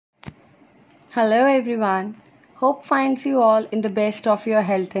Hello everyone. Hope finds you all in the best of your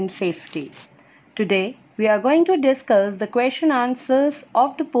health and safety. Today we are going to discuss the question answers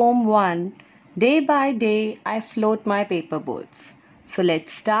of the poem 1 Day by Day I Float My Paper Boats. So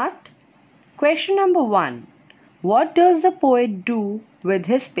let's start. Question number 1. What does the poet do with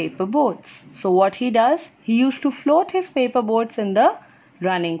his paper boats? So what he does, he used to float his paper boats in the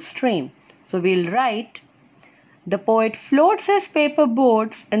running stream. So we'll write the poet floats his paper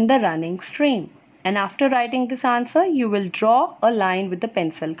boats in the running stream. And after writing this answer, you will draw a line with the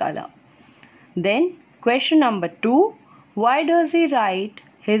pencil color. Then, question number 2. Why does he write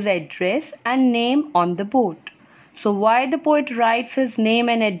his address and name on the boat? So, why the poet writes his name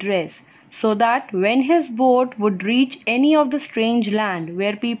and address? So that when his boat would reach any of the strange land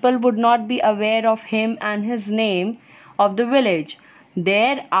where people would not be aware of him and his name of the village,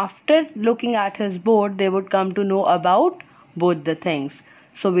 there, after looking at his boat, they would come to know about both the things.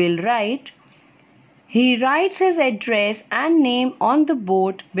 So we'll write, he writes his address and name on the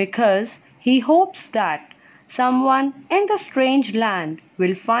boat because he hopes that someone in the strange land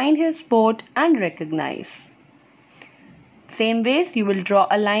will find his boat and recognize. Same ways, you will draw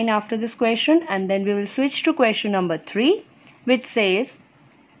a line after this question, and then we will switch to question number 3, which says,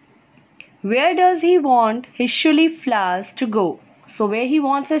 where does he want his shuli flowers to go? So where he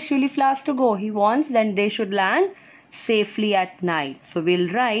wants his shuli flowers to go? He wants that they should land safely at night. So we'll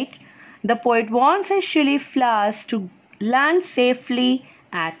write, the poet wants his shuli flowers to land safely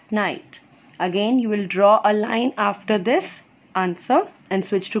at night. Again, you will draw a line after this answer and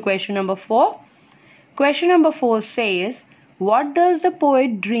switch to question number 4. Question number 4 says, what does the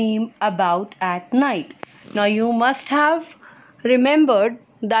poet dream about at night? Now you must have remembered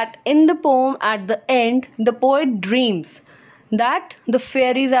that in the poem at the end, the poet dreams that the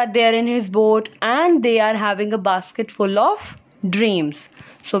fairies are there in his boat and they are having a basket full of dreams.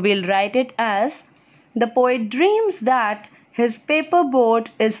 So we'll write it as, the poet dreams that his paper boat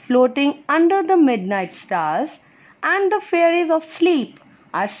is floating under the midnight stars and the fairies of sleep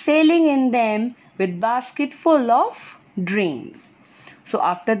are sailing in them with basket full of dreams. So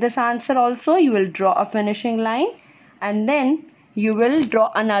after this answer also, you will draw a finishing line and then you will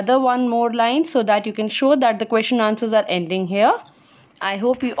draw another one more line so that you can show that the question answers are ending here. I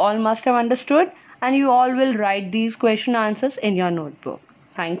hope you all must have understood and you all will write these question answers in your notebook.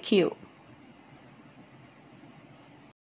 Thank you.